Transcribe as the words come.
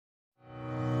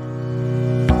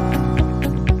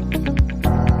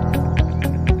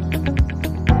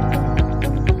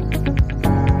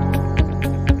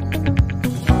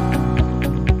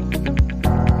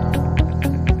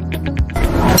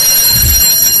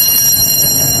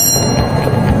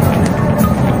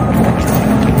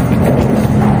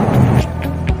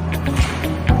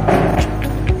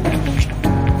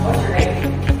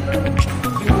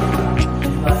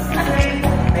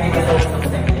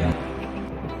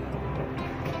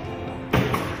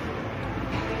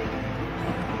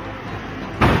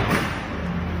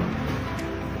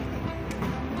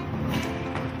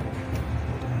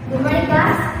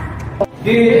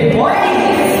Good morning,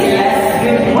 yes,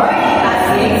 good morning,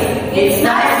 classmates. It's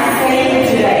nice to see you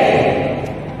today.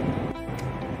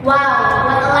 Wow,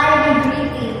 what a lively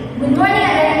greeting. Good morning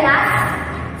again, class.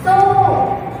 So,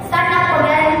 stand up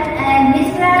again and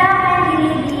Miss Clara can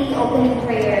lead the opening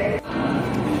prayer.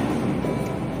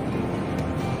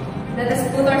 Let us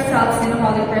put ourselves in the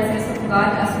holy presence of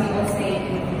God as we all say,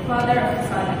 in the Father, of the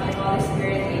Son, and the Holy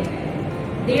Spirit.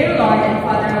 Amen. Dear Lord and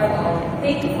Father of all,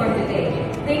 thank you for today.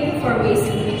 Thank you for ways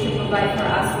in which you provide for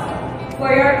us all. For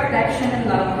your protection and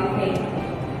love, we thank you.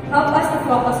 Help us to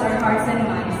focus our hearts and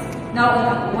minds now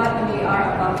on what we are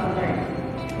about to learn.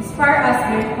 Inspire us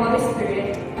by your Holy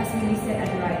Spirit as we listen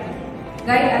and write.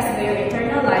 Guide us by your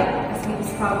eternal light as we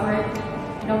discover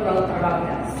the world around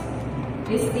us.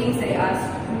 These things I ask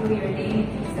through your name,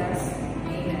 Jesus.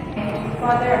 Amen. And the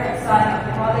Father, of the Son, and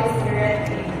the Holy Spirit.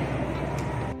 Amen.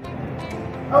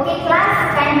 Okay,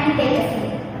 class, kindly take a seat.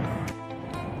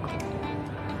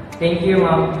 Thank you,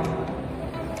 Mom.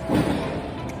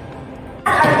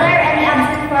 Are there any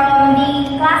absent from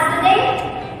the class today?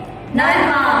 None,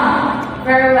 Mom.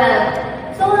 Very well.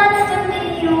 So let's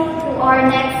continue to our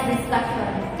next discussion.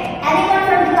 Okay. Anyone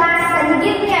from the class, can you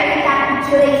give me a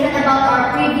recapitulation about our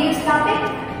previous topic?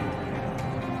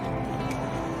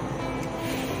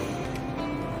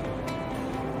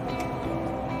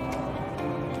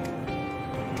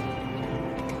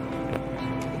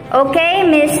 Okay,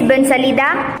 Miss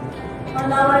Bensalida. On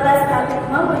our last topic,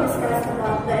 Mom, we discussed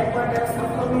about the importance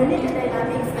of community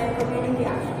dynamics and community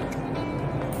action.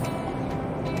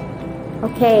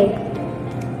 Okay.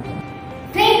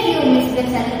 Thank you, Miss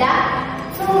Bensalida.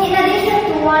 So, in addition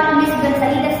to what Miss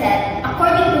Bensalida said,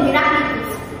 according to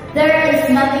Heraclitus, there is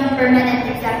nothing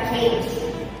permanent except change.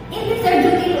 It is our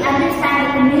duty to understand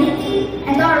the community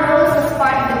and our roles as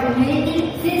part of the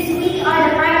community, since we are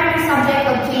the primary subject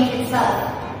of change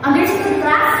itself. Understood,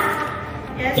 class?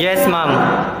 Yes, Mom.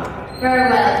 Very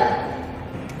well.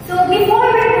 So before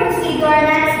we proceed to our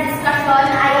next discussion,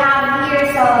 I have here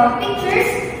some pictures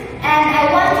and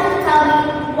I want you to tell me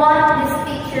what this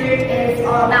picture is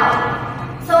all about.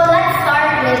 So let's start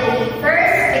with the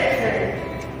first picture.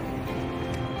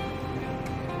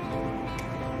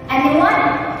 Anyone?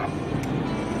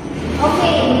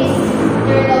 Okay, Miss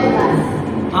Douglas.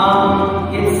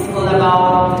 It's all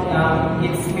about,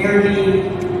 it's merely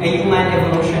a human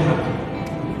evolution.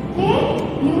 Okay,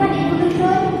 human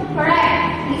evolution,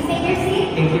 correct. Please take your seat.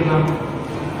 Thank you, Mom.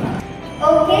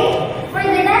 Okay, for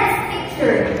the next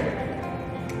picture.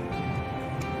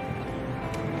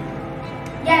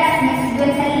 Yes, Mrs.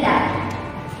 Gonzalida.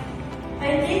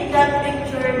 I think that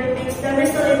picture depicts the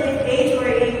Mesolithic age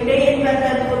wherein they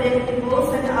invented wooden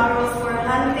bows and arrows for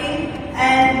hunting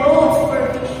and bows for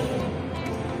fishing.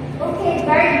 Okay,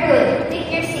 very good.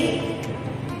 Take your seat.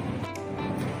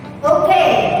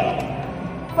 Okay,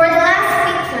 for the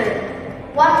last picture,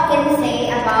 what can you say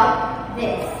about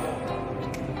this?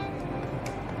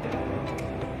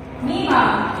 Me,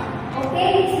 Mom. Okay,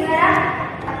 Miss Vera?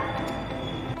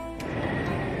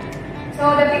 So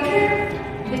the picture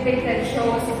depicted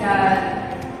shows the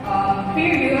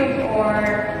period or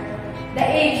the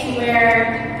age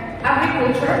where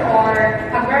agriculture or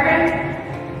agrarian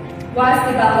was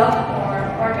developed or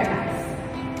organized.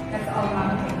 That's all, Mom.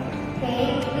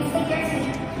 Okay, please take your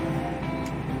seat.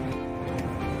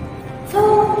 So,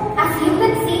 as you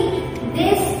can see,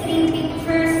 these three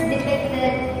pictures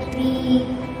depicted the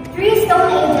three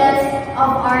stone ages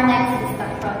of our next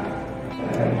discussion.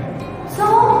 So,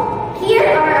 here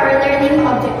are our learning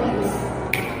objectives.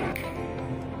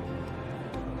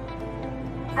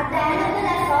 At the end of the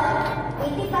lesson,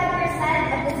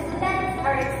 85% of the students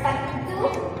are expected to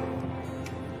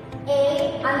A.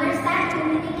 Understand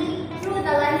community through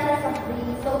the lenses of the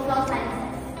social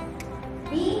sciences.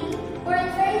 B.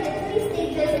 Portray the three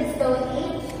stages in Stone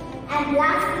Age. And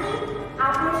lastly,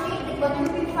 appreciate the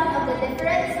contribution of the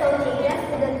different Stone Ages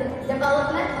to the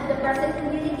development of the present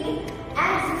community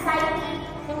and society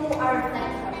through our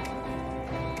reflection.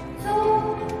 So,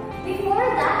 before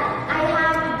that, I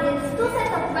have these two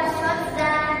sets of questions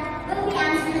that will be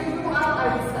answered throughout our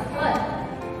discussion.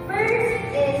 First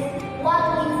is, what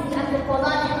is the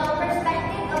anthropological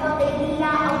perspective about the idea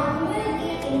of a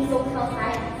community in social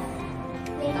science?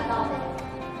 Think about it.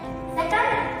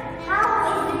 Second, how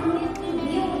is the community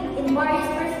viewed in various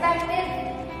perspectives,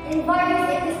 in various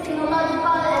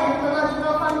epistemological and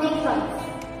methodological foundations?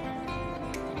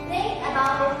 Think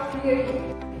about it clearly.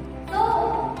 So,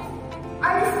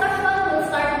 our discussion will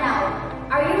start now.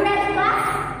 Are you ready, class?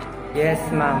 Yes,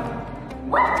 Mom.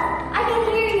 What? I can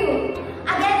hear you.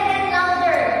 Again,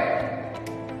 louder.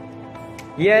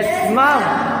 Yes, Mom.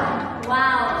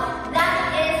 Wow, that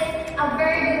is a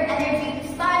very good energy to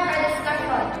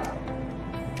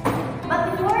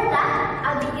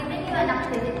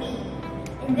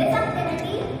In this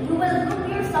activity, you will group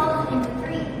yourselves into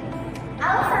three.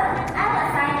 I'll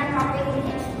assign a topic in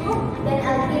each group, then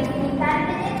I'll give you 10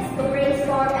 minutes to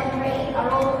brainstorm and create a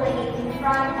role play in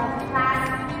front of the class,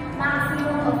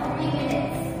 maximum of 3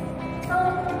 minutes. So,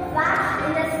 flash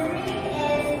in the screen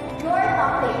is your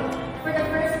topic. For the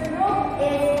first group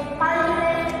is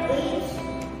Paleolithic age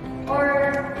or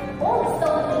Old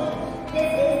Stone age.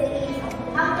 This is the age of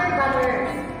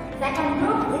hunter-gatherers. Second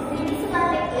group is the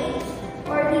Mesolithic age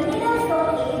or the Middle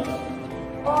Stone age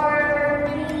or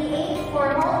the age for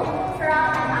multicultural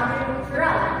and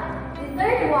agricultural. The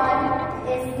third one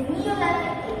is the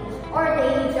Neolithic age or the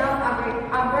age of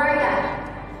agrarian.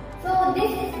 So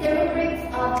this is the rubrics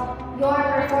of your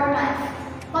performance.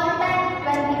 Content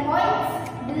 20 points,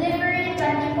 delivery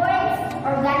 20 points,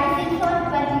 organization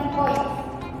 20 points.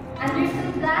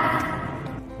 Understood, class?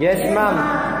 Yes, ma'am.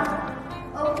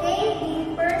 Okay,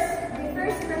 the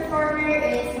first performer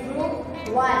is group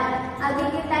 1. I'll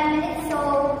give you 10 minutes, so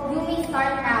you may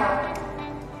start now.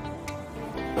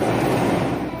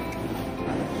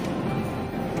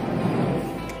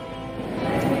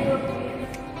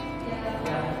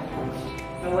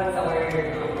 So what's our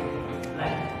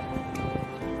plan?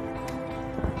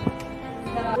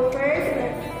 First,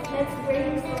 let's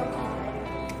brainstorm on it.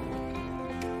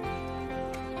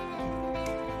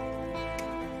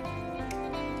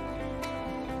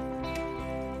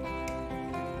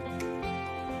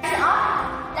 Next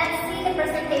up, let's see the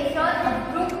presentation of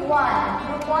group 1.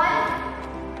 Group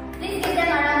 1, please give them a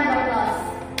round of applause.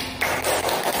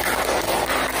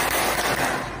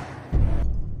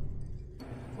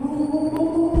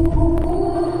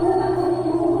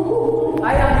 I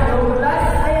am Douglas,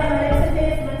 I am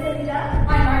Alexis Manzanilla.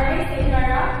 I'm Marie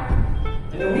Taylor.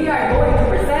 and we are going to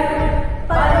present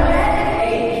Paleolithic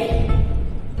age.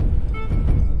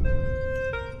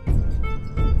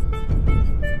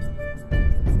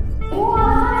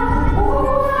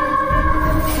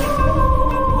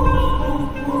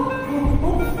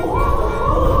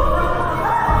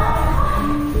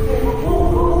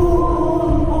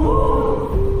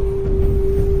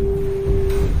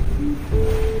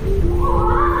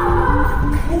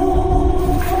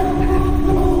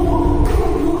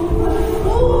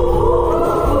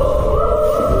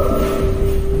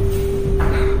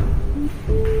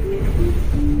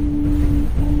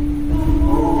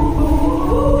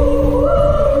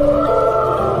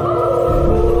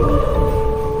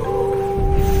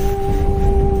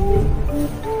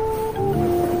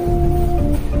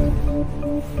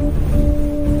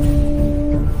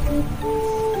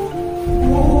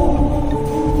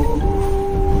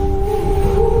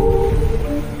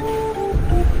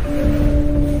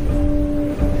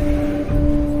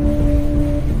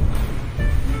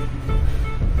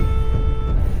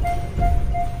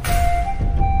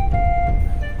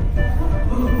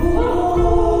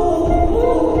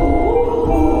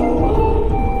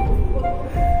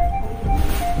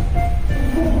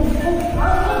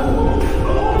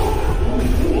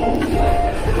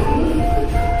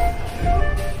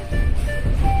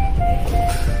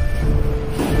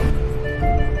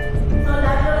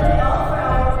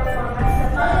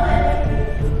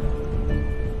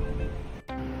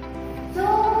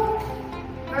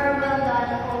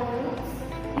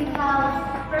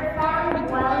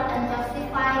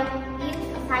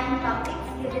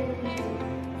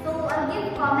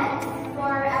 comments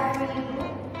for every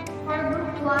group. For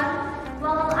group 1,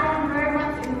 well, I'm very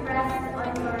much impressed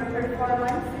on your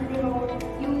performance, and I hope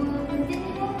you will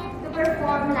continue to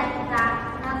perform like that,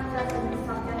 not just on the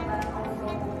subject but also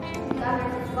the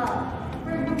others as well.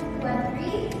 For group 2 and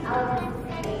 3, I'll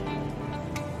say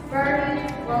very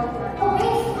well done. So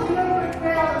based on your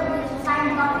portrayal of which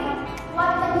assigned topic, what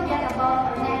can you get about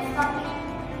our next topic?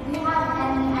 Do you have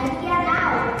any idea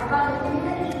now about the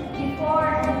community before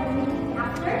and the community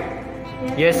after?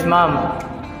 Yes, ma'am.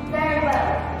 Very well.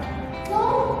 So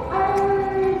our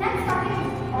next topic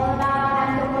is all about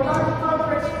anthropological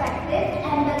perspective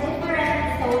and the different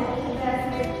stone ages,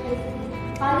 which is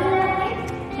Paleolithic,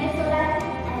 Mesolithic,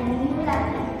 and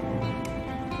Neolithic.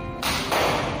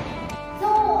 So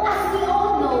as we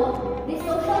all know, the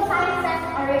social sciences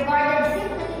are regarded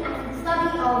simply as the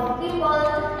study of people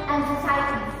and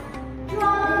societies.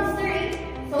 Throughout the history,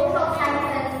 social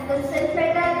sciences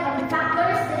concentrated on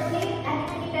factors that shape and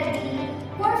dictated the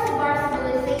course of our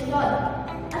civilization.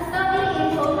 A study in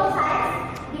social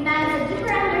science demands a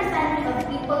deeper understanding of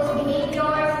people's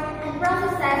behaviors and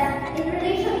processes in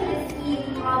relation to the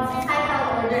scheme of societal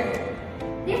order.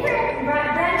 Different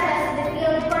branches of the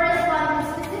field correspond to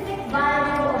specific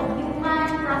value of human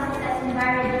processes in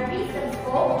varying degrees of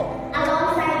scope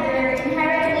alongside their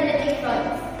inherent limitations.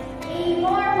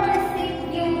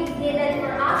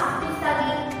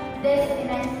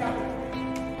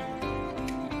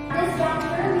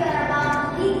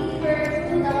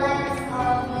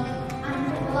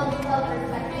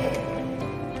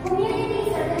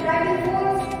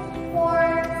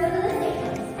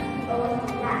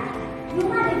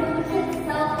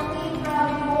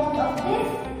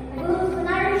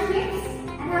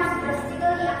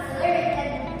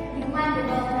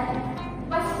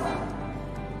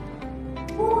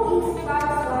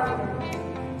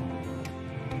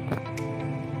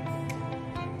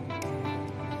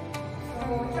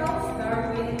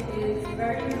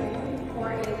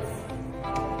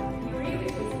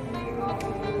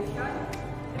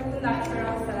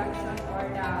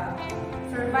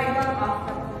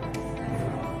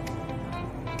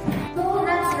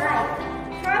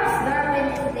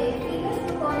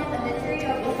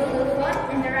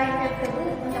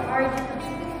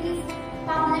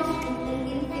 published in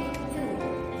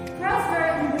 1852. Charles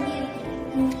Darwin believed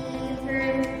in the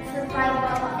term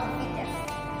survival of the fittest.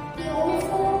 He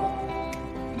also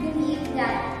believed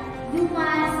that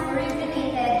humans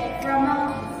originated from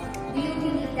monkeys. Do you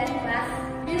believe that, class?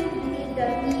 Do you believe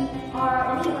that we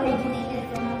originated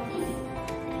from monkeys?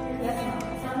 Yes, ma'am.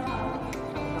 Somehow.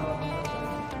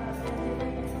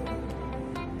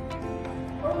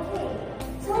 Okay,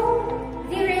 so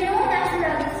the renowned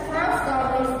naturalist Charles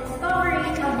Darwin's discovery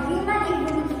of human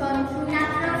evolution through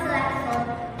natural selection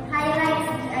highlights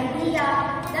the idea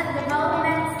that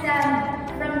development stems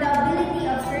from the ability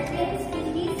of certain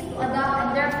species to adapt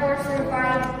and therefore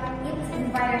survive its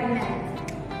environment.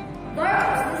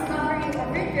 Darwin's discovery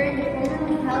overturned the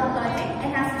commonly held logic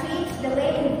and has changed the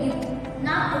way we view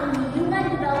not only human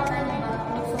development but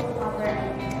also other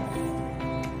ideas.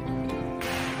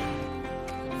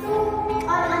 So,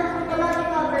 on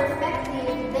anthropological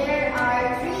perspective, there are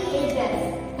three ages: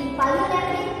 the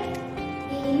Paleolithic,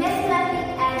 the Mesolithic,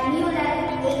 and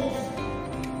Neolithic age.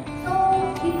 So,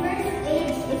 the first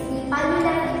age is the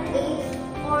Paleolithic age,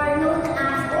 or known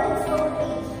as Old Stone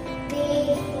Age, the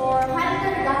age for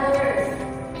hunter-gatherers.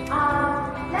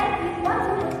 Like what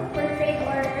you portrayed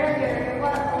earlier,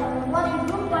 what the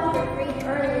group one portrayed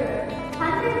earlier,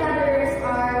 hunter-gatherers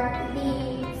are the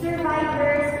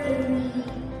survivors in the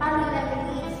Paleolithic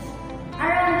age.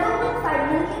 Around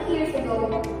 2.5 million years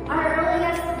ago, our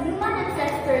earliest human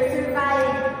ancestors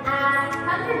survived as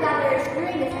hunter-gatherers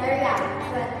during this area,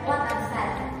 what I've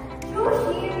said. Through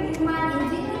sheer human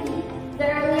ingenuity, the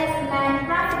earliest man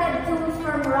crafted tools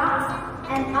from rocks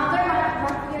and other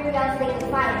materials they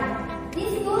could find.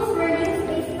 These tools were used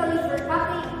basically for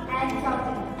cutting and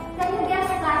chopping. Can you guess,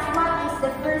 class, what is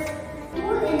the first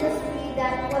tool industry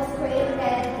that was created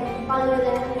in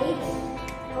Paleolithic age?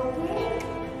 Okay?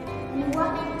 And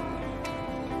what?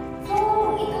 So,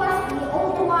 it was the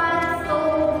old one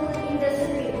stone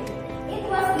industry. It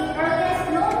was the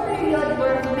earliest known period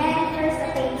where men first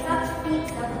attained such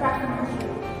feats of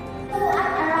craftsmanship. So,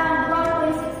 at around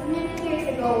 1.6 million years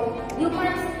ago,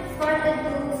 humans started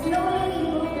to slowly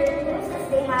improve their tools as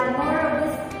they had more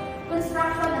robust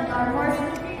construction and are more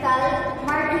symmetrical,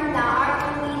 marking the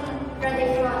art-winning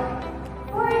tradition.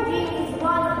 Foraging is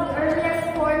one of the earliest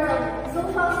forms of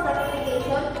social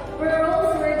stratification where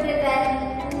roles were given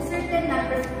to certain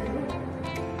members of the group.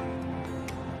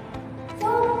 So,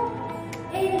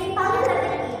 in the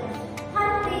Paleolithic age,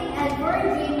 hunting and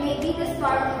foraging may be the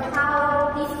start of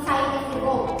how these societies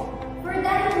evolved. For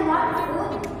them to want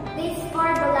food, they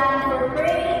scour the land for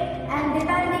prey and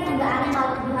depending on the animal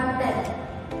to be hunted.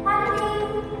 Hunting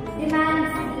demands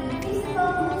the physical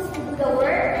tools to do the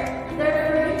work,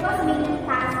 therefore it was mainly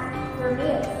tasked for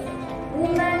males.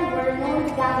 Women were known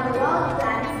to gather wild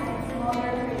plants and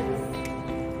smaller trees.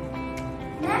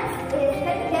 Next is,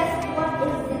 can you guess what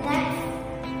is the next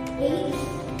age?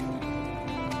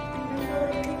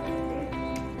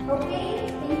 Okay,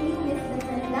 thank you, Ms.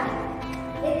 Vincenta.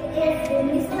 It is the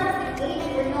Mesolithic age,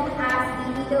 or known as the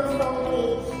Middle Stone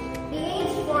Age, the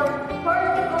age for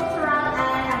horticultural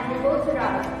and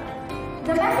agricultural.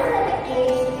 The Mesolithic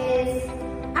age is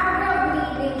arguably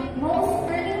the most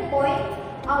turning point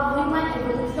of human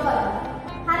evolution.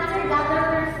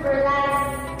 Hunter-gatherers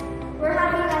were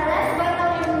having a less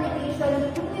vital communication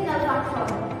with communal function.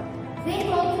 They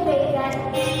cultivated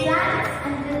plants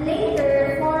and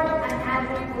later formed an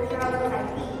agricultural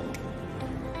society.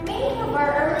 Many of our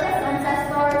earliest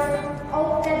ancestors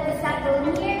opted to settle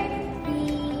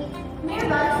near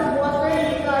bodies of water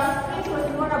because fish was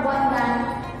more abundant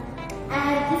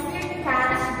and easier to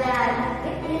catch than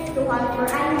it is to hunt for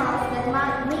animals that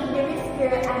may be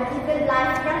riskier and even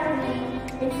life-threatening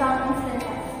in some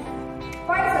instances.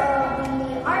 Parts of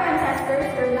our ancestors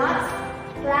were nuts,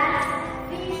 plants,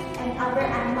 fish, and other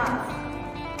animals.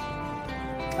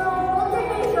 So,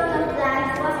 cultivation of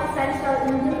plants was essential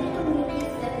in many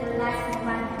communities that were less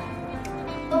human.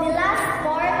 So, the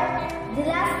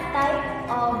last type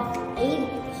of age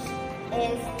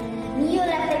is the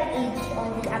Neolithic age or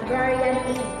the Agrarian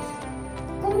age.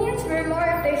 Communes were more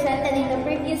efficient than in the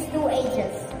previous two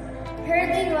ages.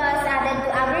 Herding was added to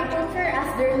agriculture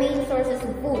as their main sources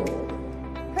of food.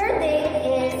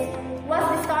 Herding was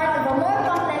the start of a more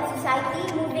complex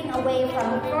society, moving away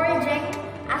from foraging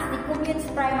as the commune's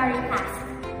primary task.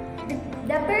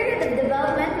 The period of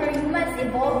development where humans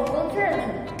evolved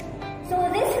culturally. So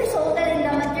this resulted in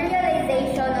the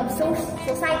materialization of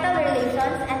societal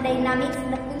relations and dynamics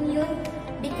in the commune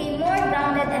became more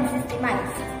grounded and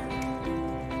systemized.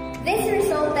 This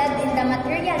resulted in the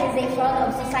materialization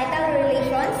of societal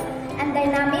relations and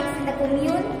dynamics in the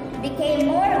commune became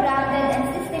more grounded and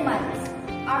systemized,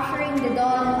 ushering the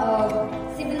dawn of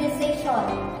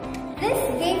This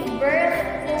gave birth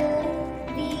to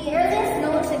the earliest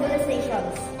known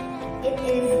civilizations. It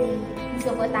is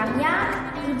the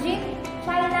Mesopotamia, Egypt,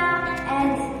 China,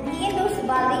 and the Indus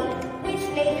Valley, which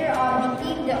later on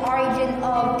became the origin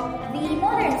of the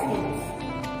modern states.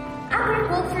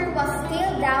 Agriculture was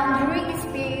scaled down during this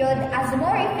period as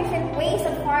more efficient ways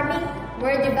of farming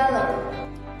were developed.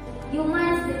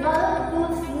 Humans developed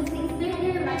tools using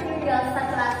sturdier materials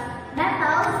such as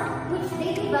metals, which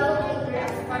they developed later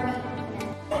as farming equipment.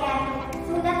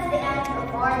 So that's the end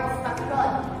of our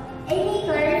discussion. Any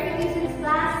clarifications,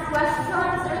 class,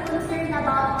 questions, or concern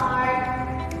about our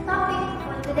topic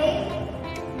for today?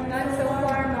 Not so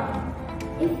far, ma'am.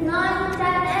 If not,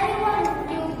 can anyone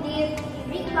of you give a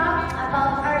recap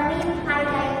about our main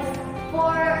highlights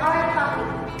for our topic?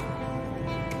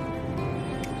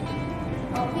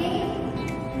 Okay?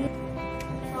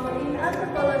 So, in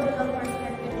anthropological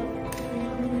perspective, in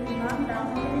community map, the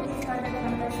community started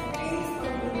from the space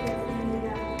of the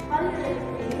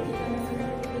Paleolithic age, the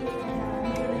Mesolithic age, and the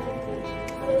Neolithic age.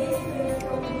 So, these two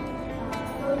slowly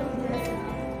just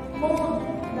mold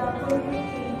the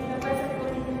community, the present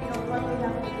community of what we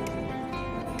have today.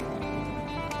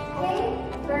 Okay,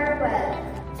 very well.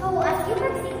 So as you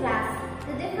can see, class,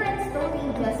 the different stone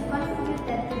ages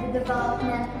contributed to the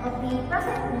development of the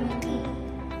present community.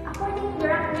 According to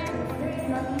Heraclitus, there is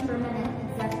nothing permanent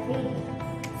exact age.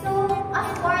 So as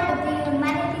part of the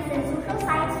humanities and social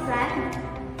science strand,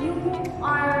 you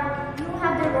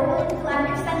have the role to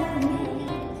understand the community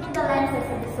through the lenses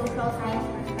of the social science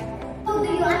perspective. So do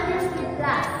you understand,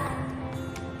 class?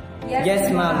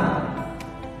 Yes, ma'am.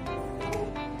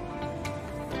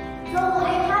 So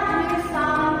I have here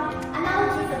some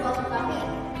analogies about the topic.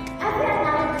 Every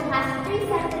analogy has 3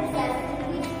 sentences in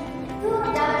which 2 of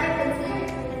them are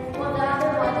considered true, while the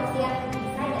other one is yet to be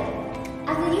decided.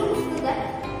 As a new student,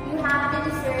 you have to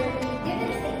discern the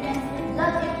given statements with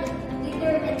logic to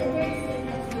determine the third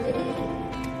statement's validity.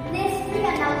 These 3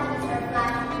 analogies are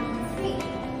flashed in the screen.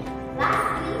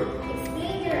 Lastly,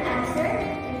 explain your answer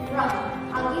in front.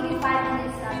 I'll give you 5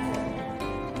 minutes to answer.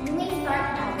 You may start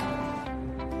now.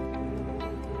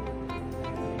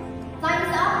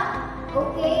 Time's up.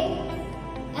 Okay.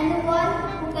 Anyone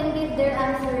who can give their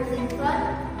answers in front?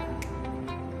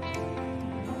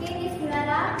 Okay, Miss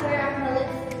Miranda, you're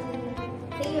acknowledged to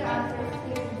say your answers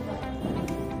here in front.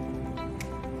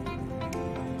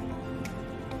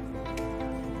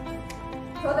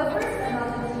 So the first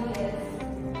analogy is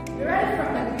derived from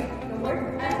the Greek. The word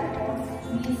anthropos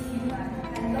means human,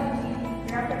 and logy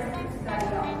refers to study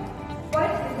of. What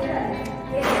is derived?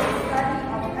 It is the study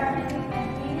of everything and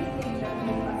anything that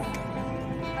makes us.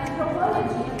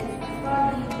 Anthropology is a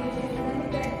study which is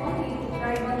limited only to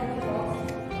tribal peoples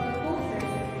or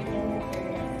cultures in remote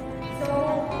areas. So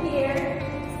here,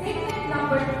 statement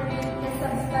number 3 is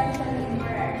substantially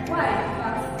incorrect. Why?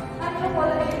 Because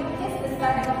anthropology is the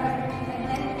study of everything and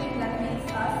anything that makes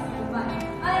us human.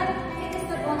 And it is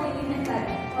not only limited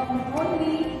on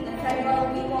only the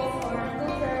tribal peoples or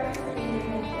cultures in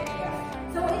remote areas.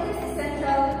 So it is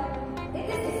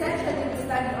essentially the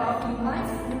study of humans,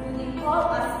 including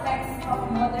all aspects of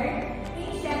modern,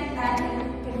 ancient, and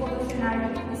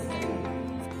evolutionary history.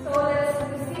 So let us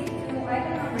proceed to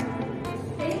item number 2, which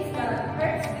states that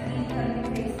Earth's beginning can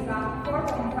be traced back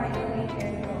 4.5 billion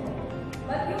years ago.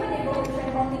 But human evolution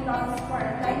only counts for a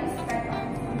tiny speck of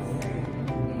its history,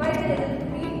 divided into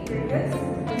 3 periods: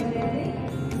 Paleolithic,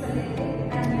 Mesolithic,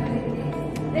 and Neolithic.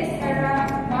 This era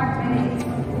marked by the use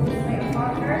of tools by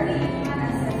our early human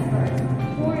ancestors,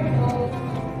 who evolved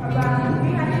around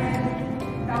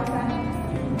 300,000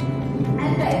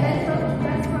 and the eventual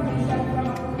transformation from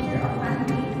a culture of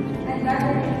hunting and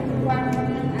gathering to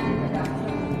farming and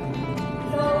production.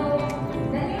 So,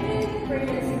 the Neolithic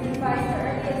period signifies the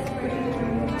earliest period where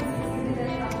humans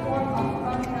exhibited a form of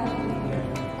communal behavior.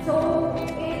 So,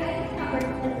 in item number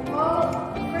 2, all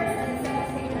the first and second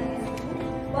statement is true,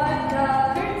 but the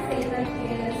third statement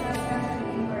is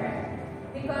substantially incorrect.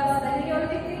 Because the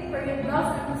Neolithic period does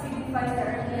not signify the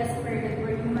earliest period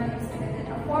where humans exhibited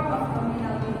a form of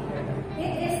communal behavior.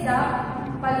 It is the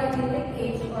Paleolithic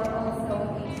age or Old Stone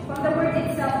age. From the word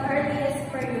itself, earliest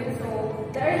period, so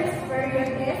the earliest period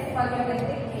is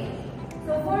Paleolithic age.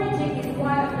 So foraging is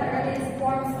one of the earliest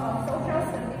forms of social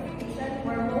stratification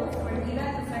where roles were given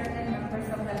to certain members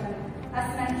of the group, as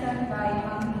mentioned by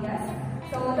Diaz.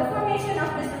 So the formation of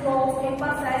these roles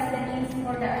emphasized the needs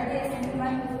for the earliest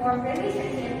human to form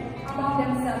relationships among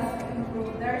themselves to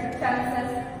improve their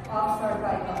chances of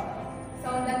survival. So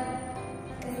that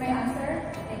is my answer.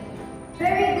 Thank you.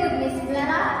 Very good, Miss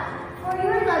Glenna. For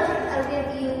your logic, I'll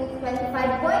give you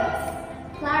 25 points.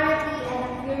 Clarity and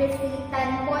accuracy,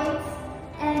 10 points.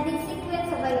 and this sequence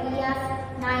of ideas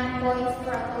 9 points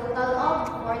for a total of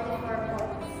 44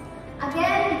 points.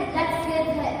 Again, let's give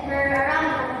her a round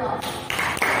of applause.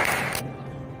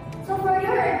 So for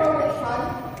your evaluation,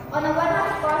 on a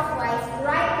 1-half crosswise,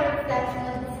 write the reflection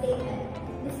of the statement.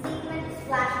 The statement is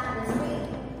flashed on the screen.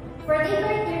 For the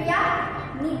criteria,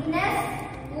 neatness,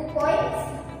 2 points,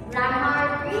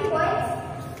 grammar, 3 points,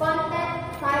 content,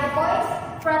 5 points,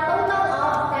 for a total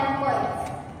of 10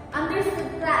 points.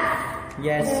 Understood, class?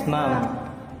 Yes, ma'am.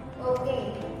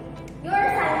 Okay. Your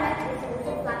assignment is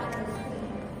also flashed on the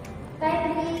screen.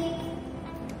 Kindly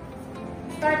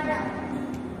start now.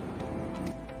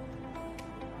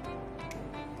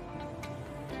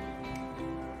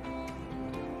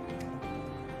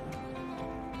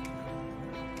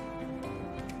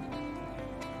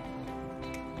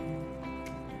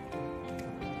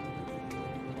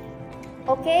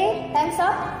 Okay, time's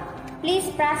up. Please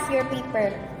press your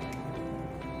paper.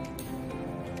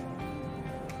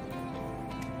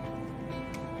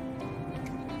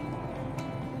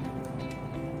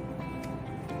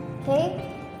 Okay.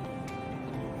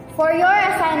 For your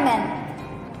assignment,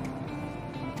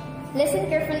 listen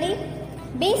carefully.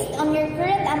 Based on your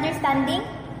current understanding,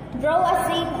 draw a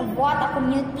scene of what a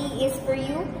community is for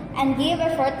you and give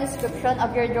a short description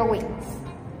of your drawings.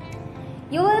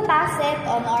 You will pass it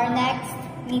on our next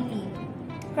meeting.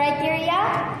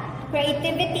 Criteria: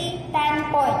 creativity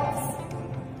 10 points,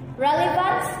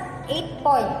 relevance 8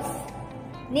 points,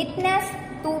 neatness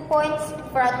 2 points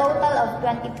for a total of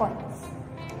 20 points.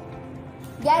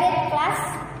 Get it, class?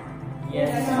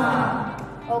 Yes, ma'am.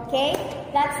 Okay,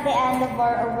 that's the end of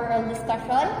our overall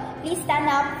discussion. Please stand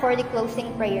up for the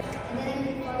closing prayer. In the name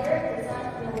of the Father, the Son,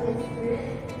 and the Holy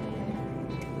Spirit.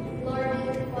 Amen. Lord,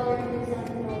 be the Father, the Son,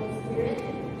 and the Holy Spirit.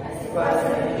 As it was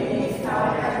in the beginning, is now,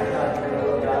 and ever shall be,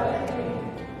 world without end.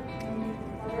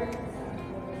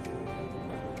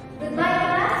 Goodbye,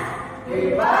 class.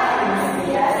 Goodbye.